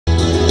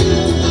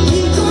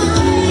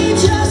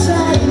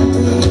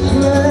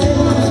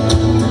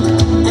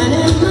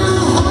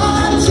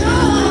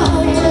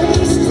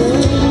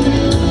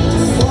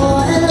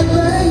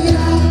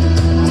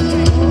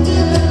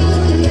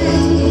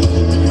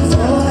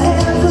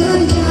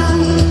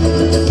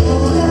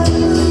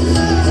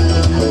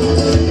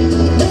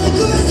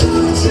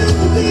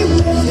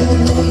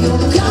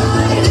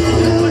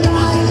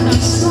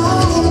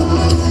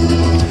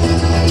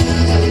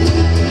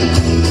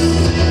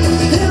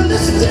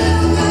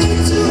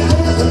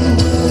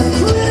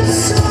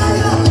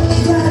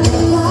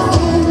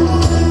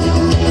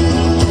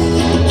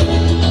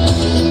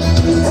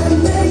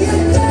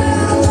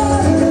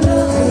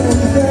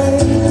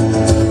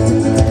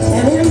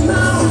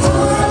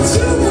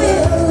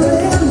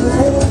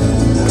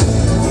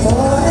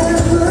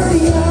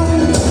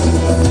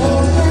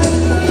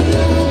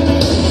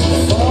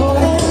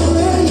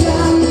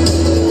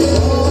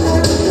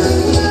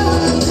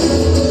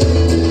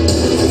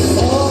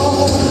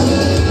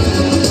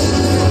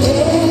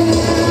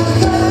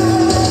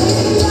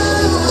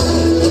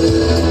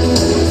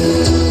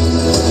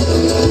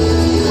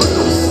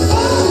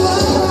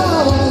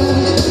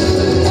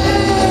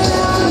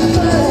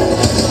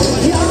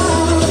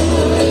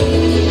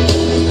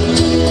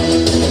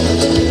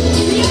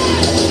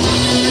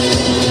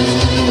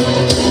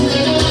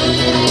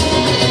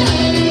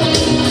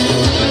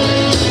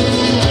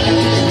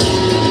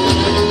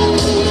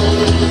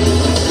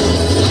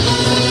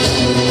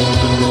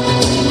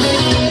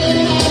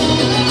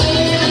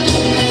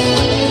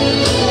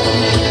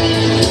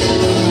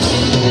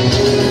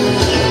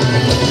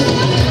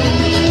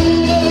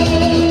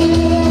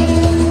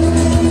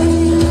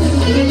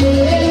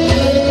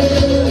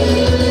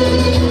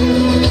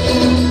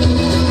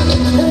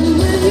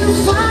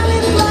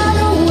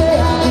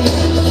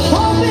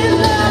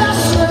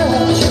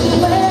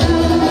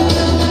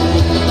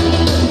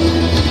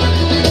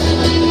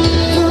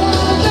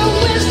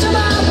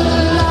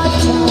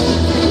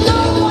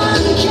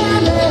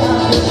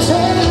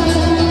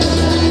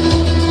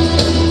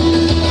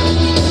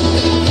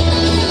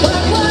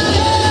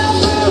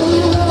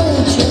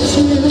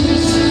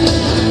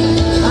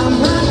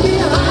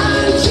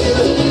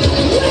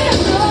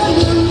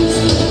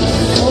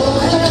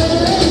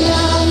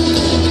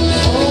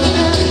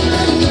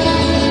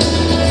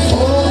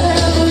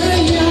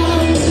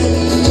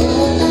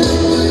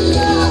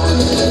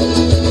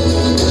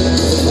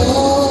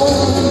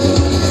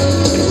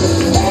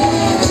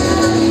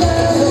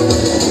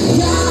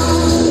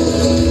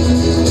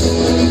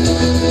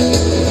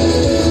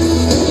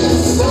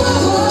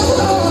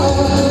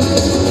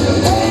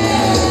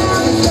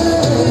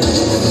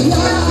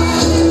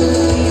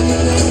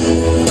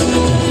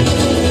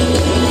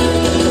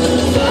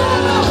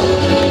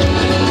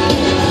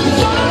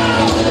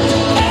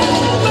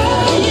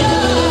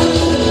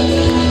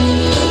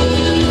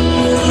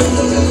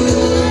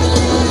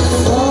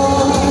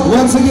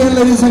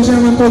hand, ladies and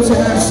gentlemen, put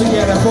your hands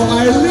together for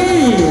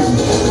Eileen.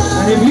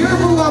 And if you're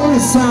the lovely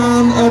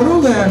son,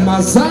 Ruben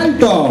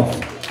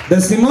Mazaltov, the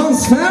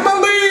Simons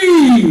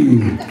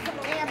family.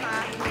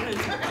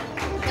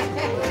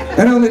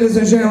 And now, ladies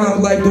and gentlemen, I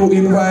would like to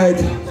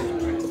invite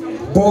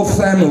both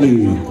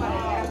family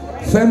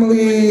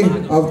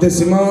of the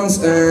Simons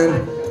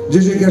and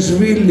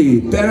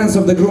Gigikashvili, parents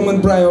of the groom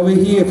and bride, over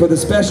here for the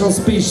special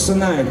speech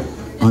tonight.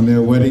 On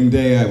their wedding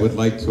day, I would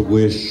like to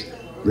wish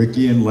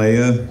Ricky and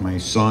Leah, my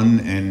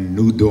son and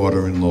new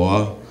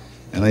daughter-in-law,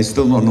 and I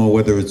still don't know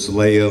whether it's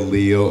Leah,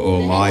 Leah,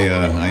 or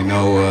Laya. I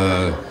know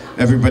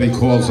everybody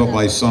calls up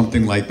by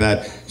something like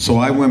that, so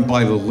I went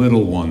by the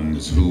little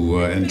ones who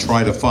and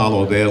try to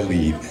follow their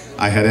lead.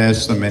 I had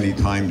asked them many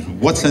times,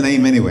 what's the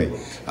name anyway?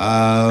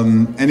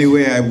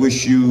 Anyway, I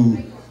wish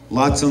you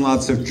lots and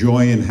lots of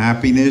joy and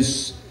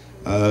happiness.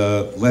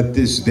 Let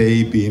this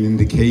day be an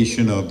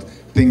indication of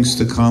things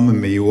to come,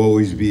 and may you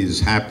always be as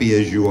happy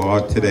as you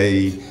are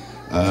today,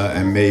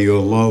 and may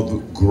your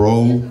love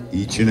grow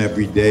each and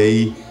every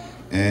day,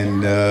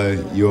 and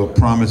your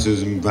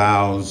promises and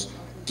vows,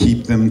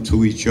 keep them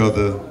to each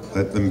other,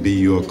 let them be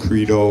your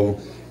credo,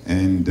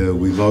 and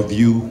we love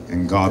you,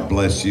 and God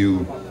bless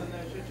you,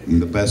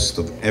 and the best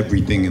of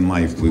everything in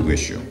life we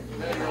wish you.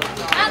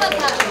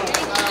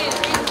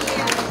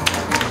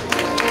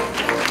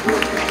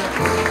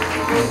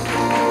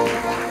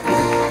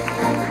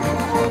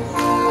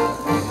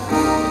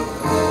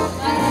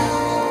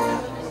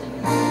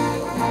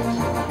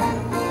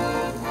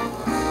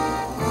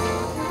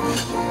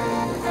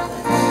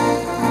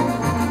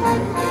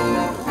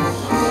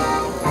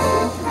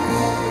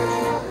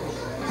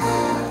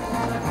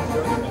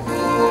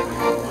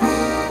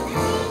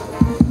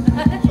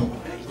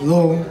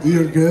 Hello,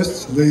 dear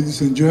guests,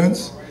 ladies and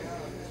gents.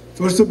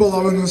 First of all,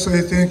 I want to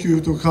say thank you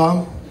to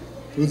come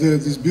to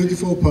this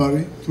beautiful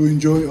party to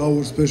enjoy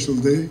our special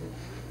day,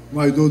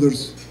 my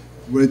daughter's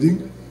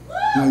wedding,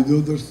 my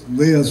daughter's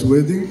Lea'S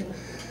wedding.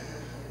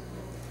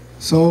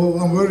 So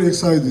I'm very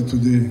excited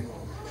today.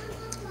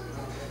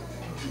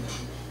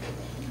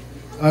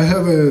 I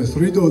have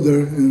three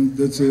daughters, and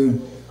that's a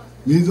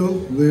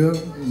middle, Leah,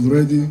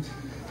 already.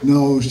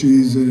 Now she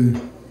is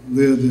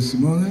Leah de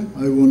Simone.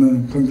 I want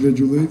to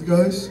congratulate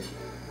guys.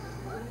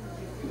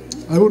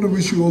 I want to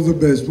wish you all the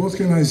best. What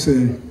can I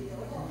say?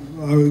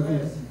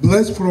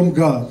 Blessed from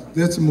God,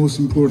 that's the most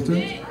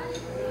important.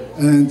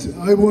 And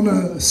I want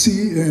to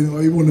see and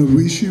I want to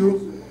wish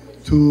you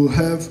to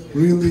have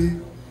really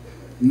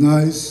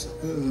nice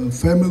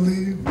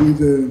family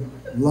with a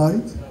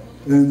light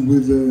and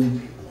with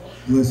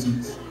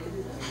blessings.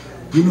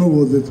 You know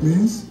what that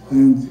means,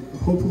 and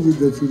hopefully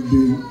that will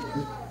be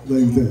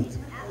like that.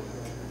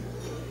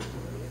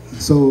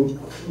 So,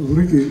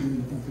 Ricky,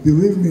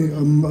 believe me,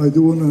 I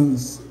don't want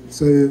to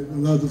say a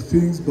lot of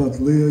things, but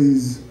Leah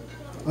is,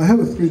 I have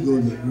three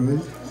daughters,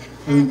 right?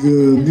 And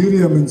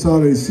Miriam and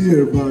Sarah is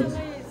here, but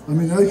I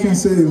mean, I can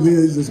say Leah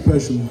is a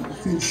special.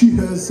 She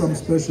has some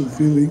special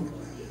feeling.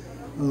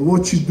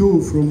 What she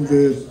do from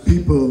the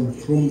people,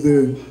 from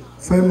the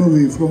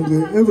family, from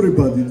the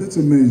everybody, that's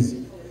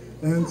amazing.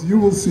 And you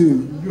will see,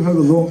 you have a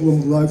long,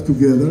 long life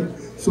together.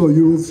 So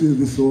you will see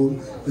this all,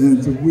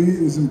 and we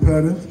as a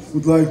parent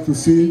would like to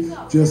see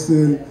just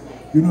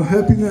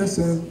happiness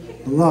and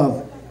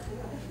love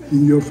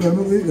in your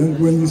family, and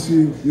when you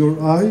see your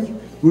eye,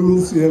 we will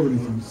see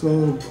everything.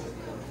 So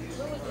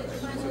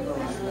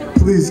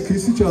please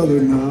kiss each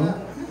other now,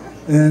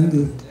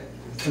 and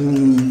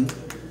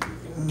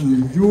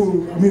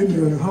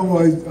how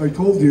I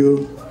told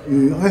you,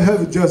 I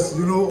have just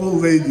all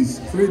ladies,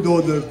 3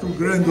 daughters, 2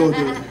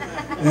 granddaughters,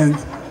 and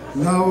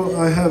now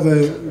I have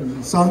a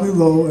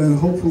son-in-law, and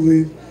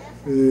hopefully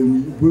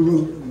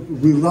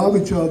we love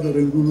each other,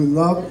 and we will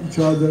love each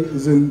other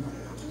as in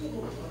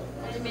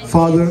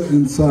father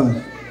and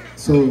son.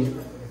 So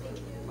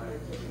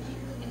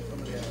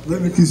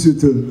let me kiss you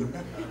too.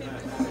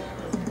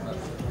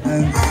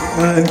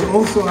 And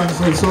also, I'm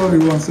so sorry,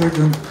 1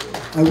 second.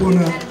 I want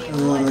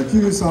to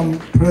give you some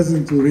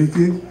present to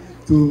Ricky,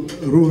 to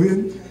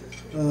Ruben.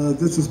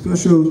 That's a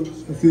special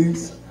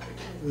things.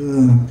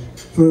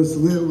 First,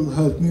 Leah will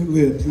help me.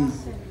 Leah,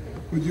 please.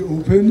 Could you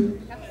open?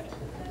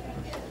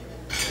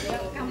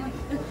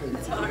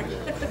 Sorry.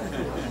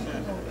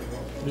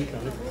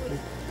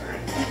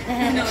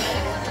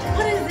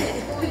 What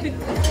is it?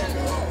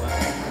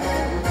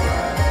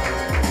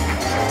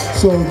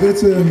 So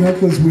that's a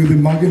necklace with a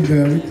mug and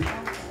David.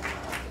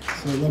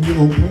 So let me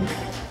open.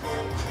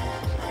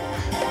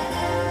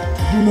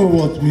 You know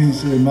what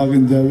means mug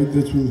and David.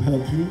 That will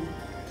help you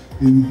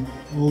in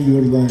all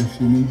your life,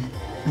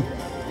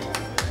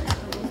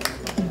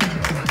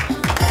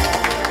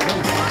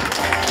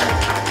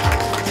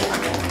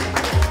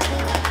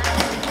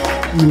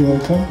 You're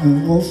welcome.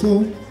 And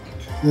also,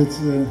 that's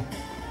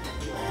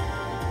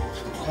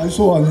I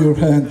saw on your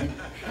hand,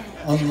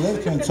 on the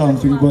left hand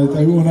something, but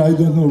I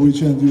don't know which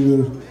hand you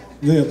were.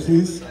 Leah,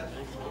 please.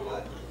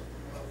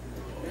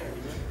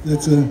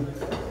 That's a.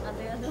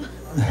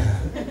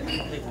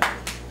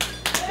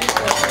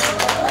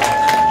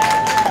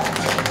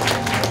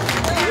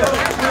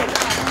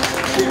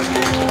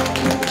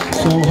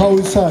 So how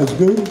is size?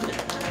 Good?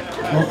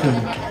 Okay.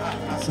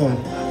 So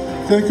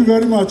thank you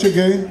very much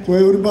again to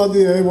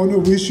everybody. I want to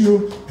wish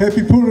you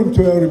happy Purim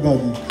to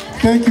everybody.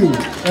 Thank you.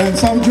 And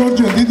some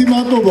Georgian, დიდი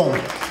მადლობა.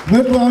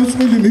 ღმერთმა ამის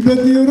ხილი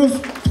მიბედნიეროს,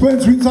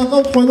 თქვენც ვინც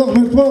აყავთ, ყველა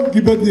ღმერთმა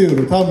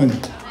გიბედნიეროთ. ამენ.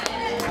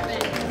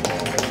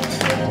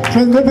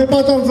 ჩვენ მეფე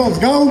პატარძალს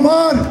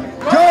გაუმარ,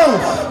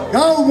 ჯოს!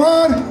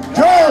 გაუმარ,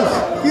 ჯოს!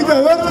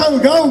 კიდევ ერთხელ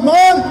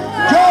გაუმარ,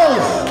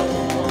 ჯოს!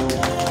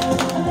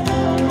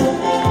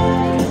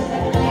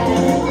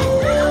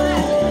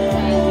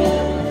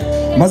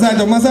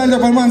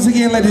 Mazal once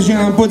again, ladies and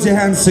gentlemen, put your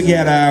hands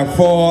together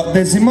for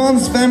the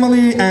Simons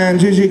family and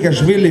Gigi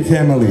Kashvili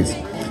families.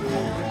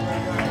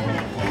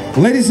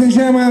 Ladies and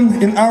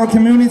gentlemen, in our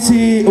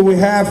community we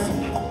have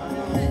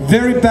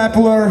very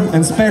popular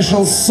and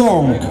special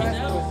song.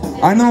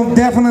 I know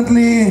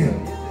definitely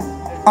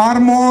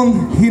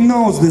Armon, he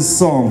knows this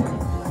song.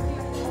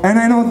 And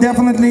I know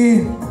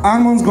definitely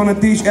Armon's gonna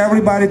teach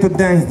everybody to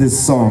dance this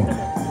song.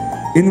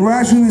 In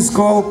Russian it's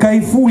called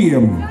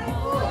Kayfuyem.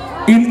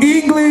 In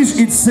English,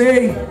 it's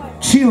say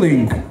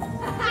chilling,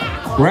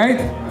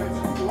 right?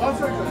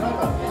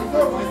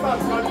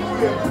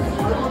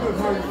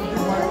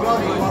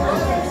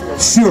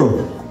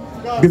 Sure.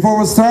 Before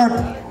we start,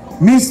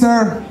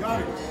 Mr.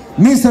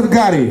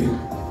 Gary.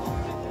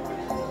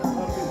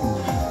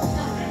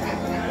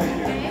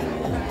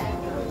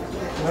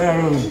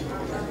 Well,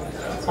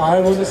 I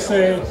want to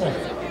say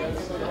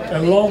a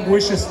long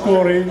wish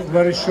story,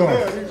 very short.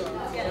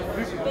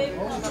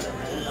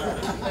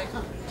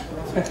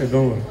 Okay,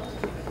 don't worry.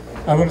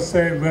 I want to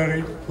say a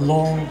very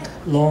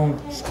long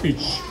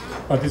speech,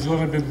 but it's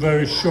going to be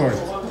very short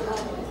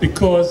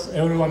because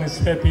everyone is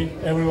happy,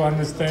 everyone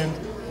understands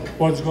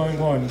what's going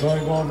on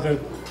the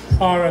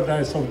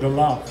paradise of the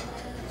love.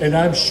 And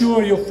I'm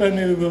sure your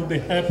family will be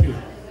happy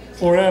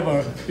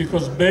forever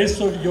because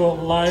based on your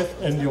life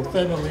and your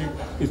family,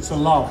 it's a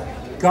love.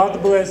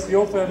 God bless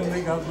your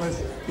family, God bless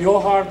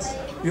your hearts,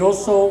 your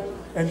soul,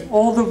 and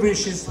all the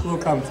wishes will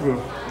come true.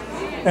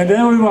 And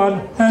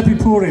everyone, happy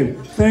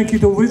Purim. Thank you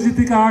to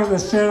visiting us and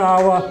share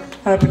our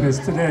happiness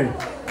today.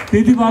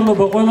 Დიდი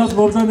მადლობა ყველას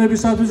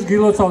მობრძანებისათვის,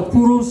 გილოცავთ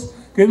პურიმს,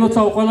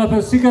 გილოცავ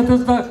ყველაფერს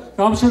სიკეთეს და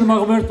გამშენმა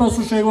ღმერთმა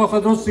სულ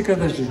შეგვახედოს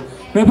სიკეთეში.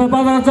 მეფე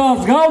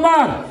პატარძალს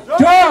გავმარ,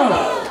 ჯოს!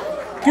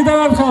 კიდევ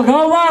ერთხელ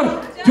გავმარ,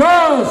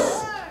 ჯოს!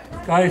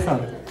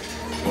 გაიხარეთ.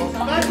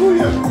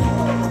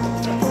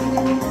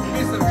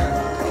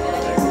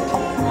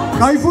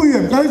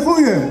 Кайфуем,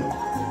 кайфуем.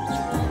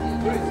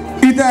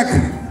 Итак,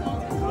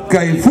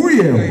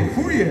 кайфуем.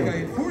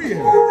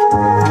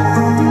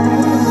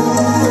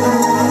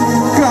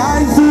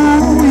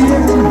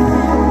 Кайфуем.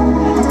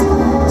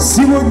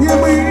 Сегодня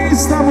мы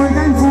с тобой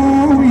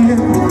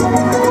кайфуем.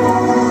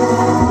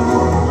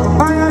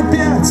 А я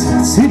опять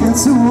тебя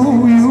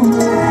целую.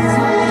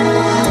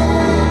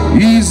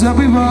 И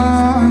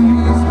забываю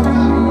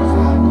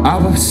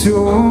обо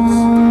всем.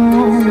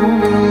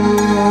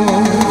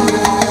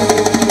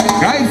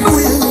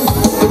 Кайфуем.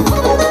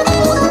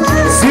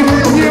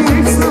 Сегодня мы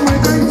с тобой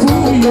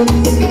кайфуем.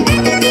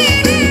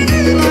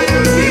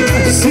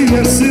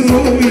 Себя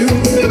целую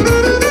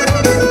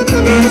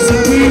и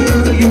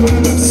забываю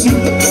обо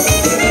всем.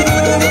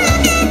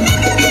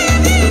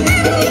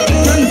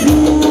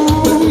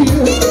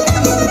 Кайфуем.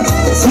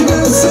 Себя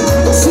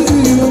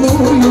целую.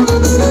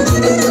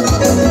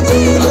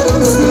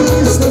 А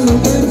с тобой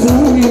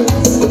кайфуем.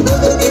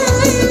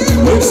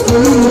 Мы с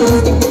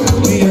тобой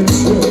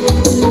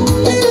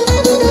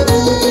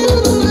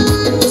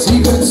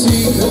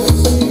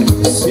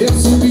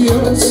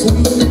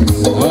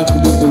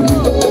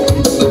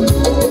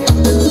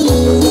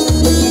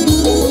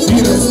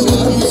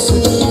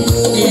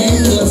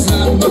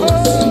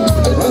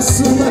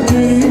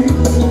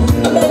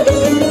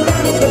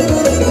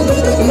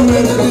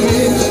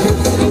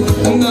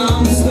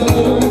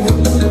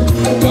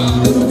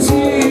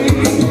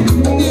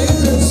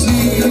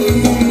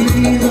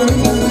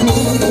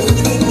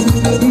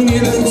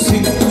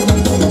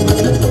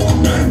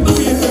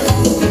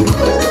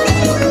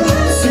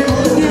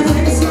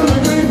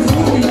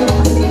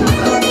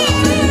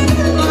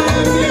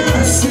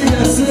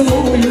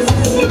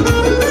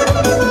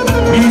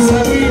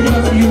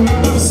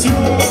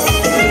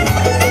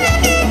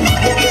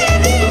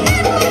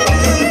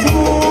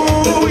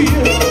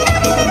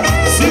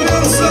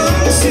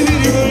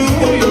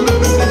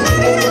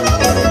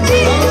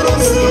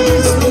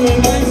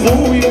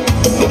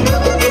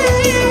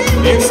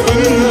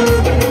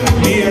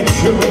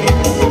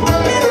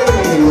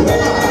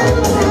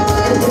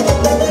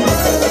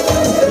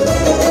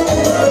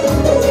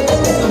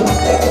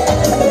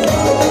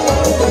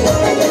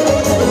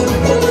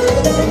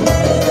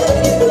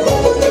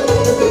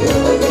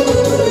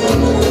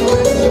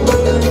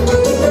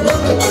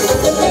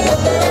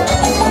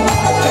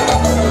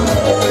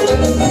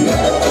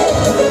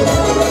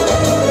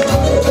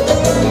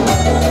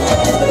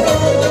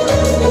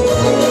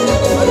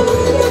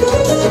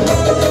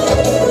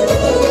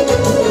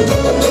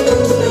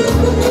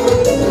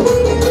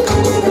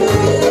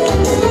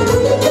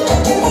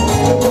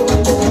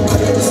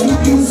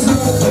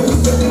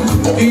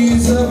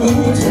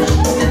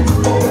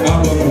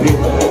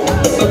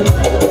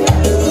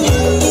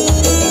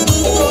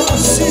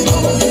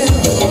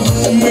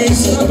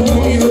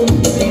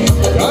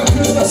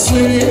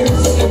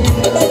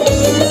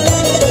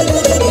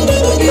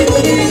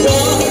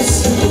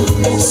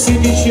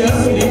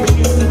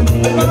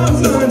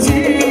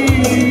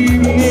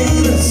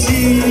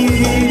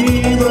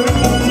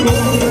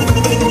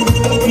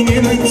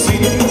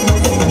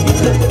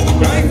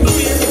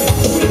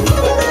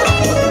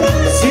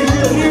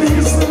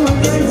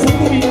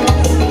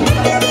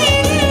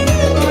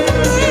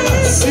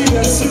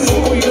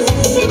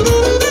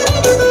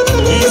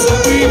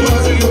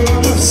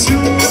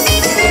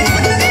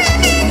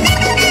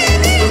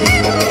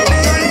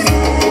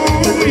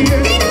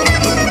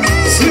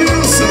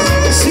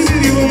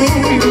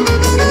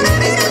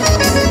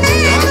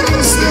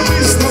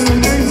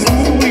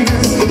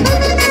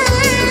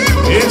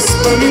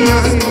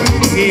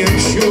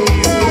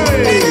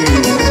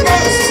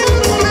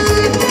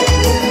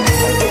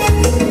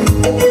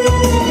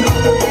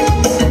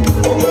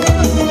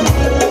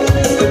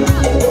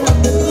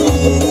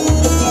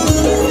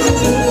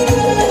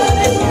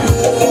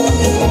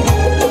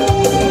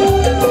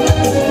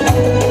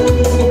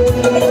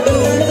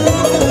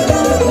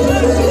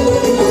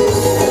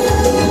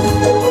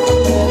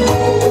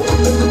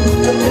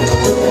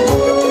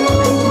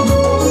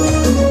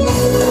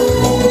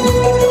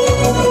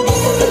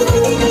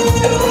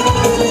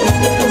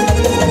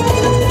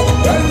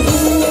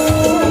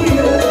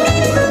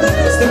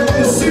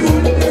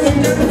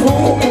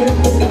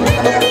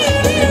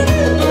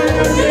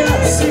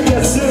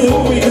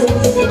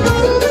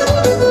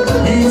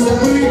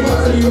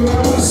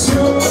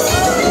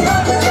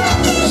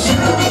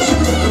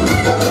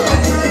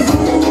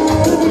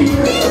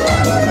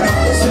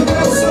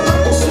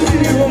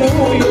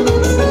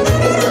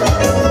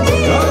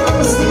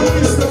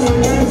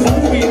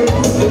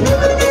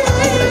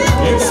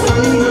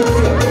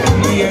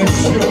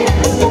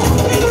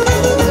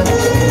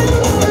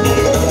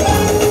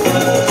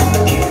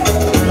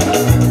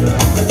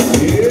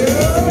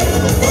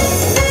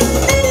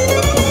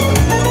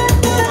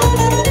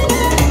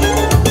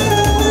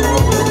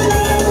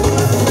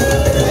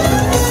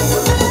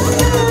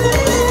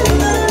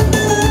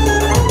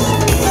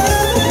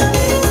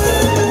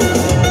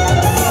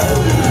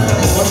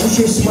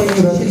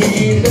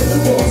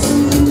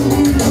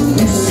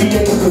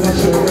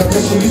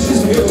свете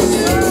звезд.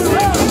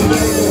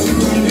 Дай Боже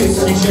нам весь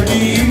печали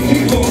и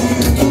тревог.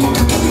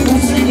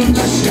 Пусть ведут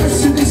на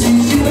счастье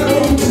тысячи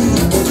дорог.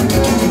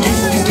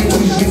 Вместе с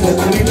тобой жизнь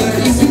открыта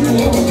и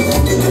светло.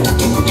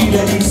 И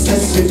для них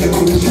сосед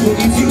окружил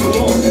и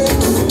тепло.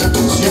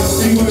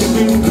 Счастливый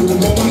был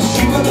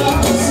помощи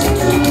нас.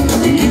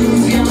 И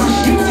друзья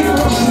машите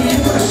прошлые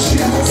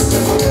прощаться.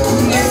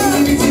 Не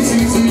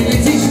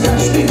лететь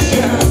каждый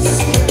час.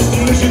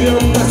 Мы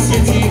живем на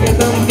свете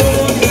этом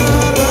много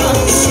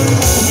раз.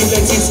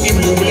 Влюбляйтесь и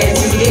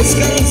влюбляйтесь без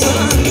конца.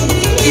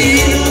 И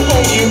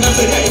любовью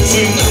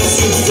озаряйте нам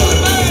сердца.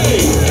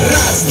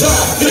 Раз, два,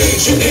 три,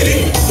 четыре.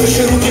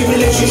 Выше руки,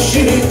 плечи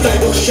шире. Дай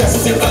Бог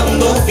счастья вам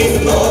вновь и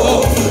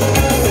вновь.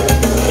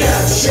 5,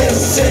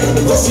 6,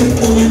 7,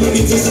 8.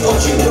 Улыбнитесь,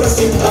 очень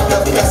просим.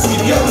 По-кавказски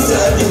пьем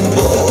за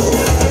любовь.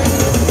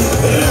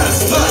 Раз,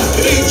 два,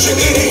 три,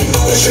 четыре.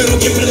 Выше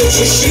руки,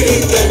 плечи шире.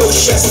 Дай Бог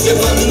счастья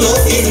вам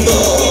вновь и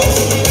вновь.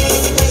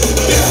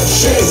 5,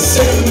 6,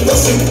 7,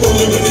 8.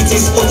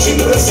 Улыбнитесь, очень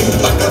просим.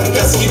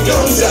 По-кавказски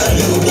пьем за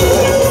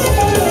любовь.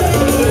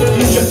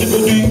 Счастье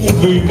годы,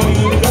 увы,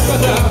 мои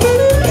пропада.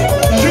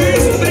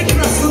 Жизнь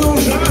прекрасна,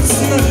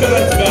 ужасно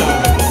коротка.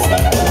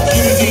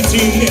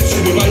 Впереди нечто,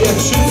 любая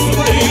чувств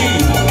свои.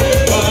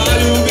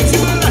 Полюбите,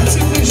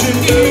 братья,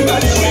 прижми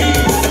большие.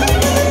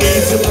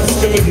 Эти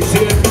ласковые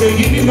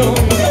зеркали вино.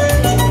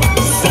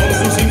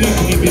 Солнце синих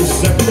небес,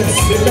 когда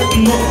свет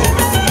окно.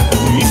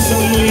 И со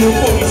мною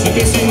пойте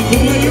песенку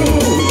мою.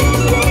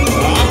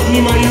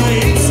 Обнимаю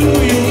и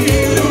целую и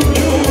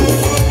люблю.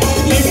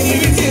 И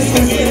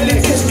не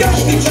лететь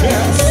каждый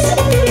час.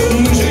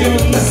 Мы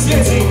живем на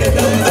свете,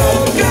 это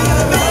много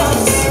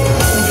раз.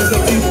 Не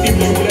затих и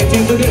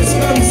влюбляйтесь без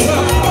конца.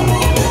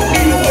 И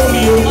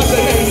любовью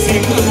озаряйте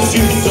нам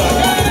сердца.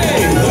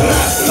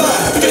 Раз, два,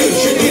 три,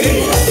 четыре.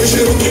 Выше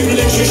руки,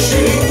 плечи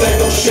шире. Дай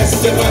Бог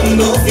счастья вам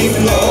вновь и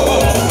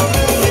вновь.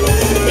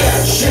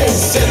 5,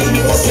 6, 7,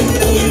 8.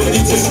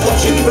 Улыбнитесь,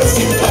 очень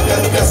просим.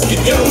 По-кавказски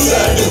пьем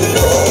за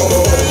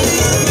любовь.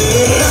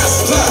 Раз,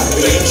 два,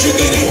 три,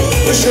 четыре.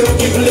 Выше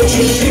руки,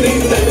 плечи шире.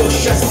 Дай Бог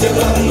счастья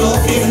вам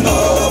вновь и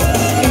вновь.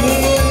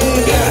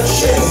 5,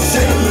 6,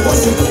 7,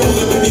 8.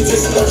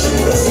 Улыбнитесь, очень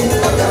просим.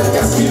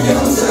 По-кавказски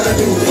пьем за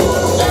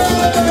любовь.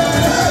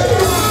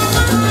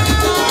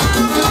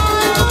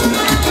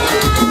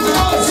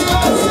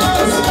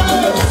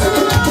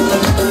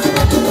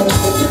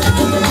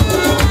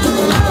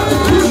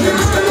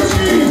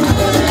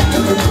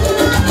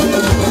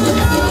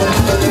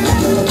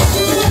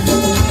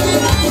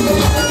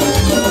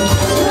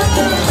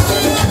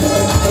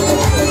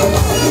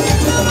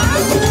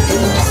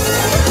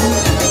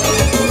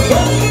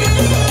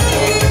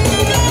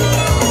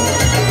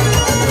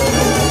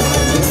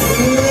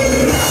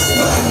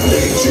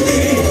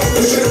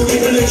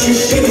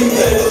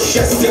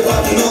 Счастье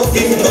вам вновь и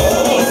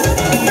вновь.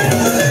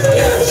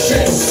 5,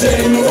 6,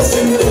 7,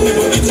 8.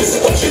 Улыбнитесь,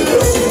 очень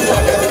просим.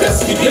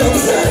 По-кавказски пьем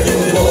за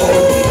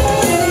любовь.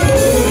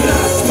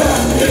 Раз, два,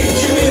 три,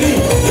 четыре.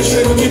 Выше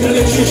руки,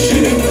 плечи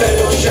шире. Дай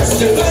Бог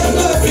счастья вам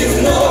вновь и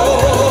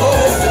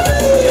вновь.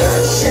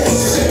 5, 6,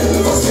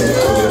 7, 8.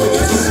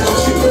 Улыбнитесь,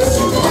 очень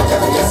просим.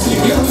 По-кавказски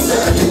пьем за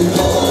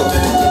любовь.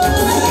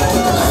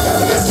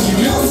 По-кавказски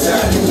пьем за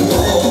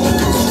любовь.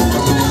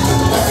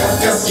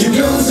 По-кавказски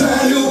пьем за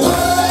любовь.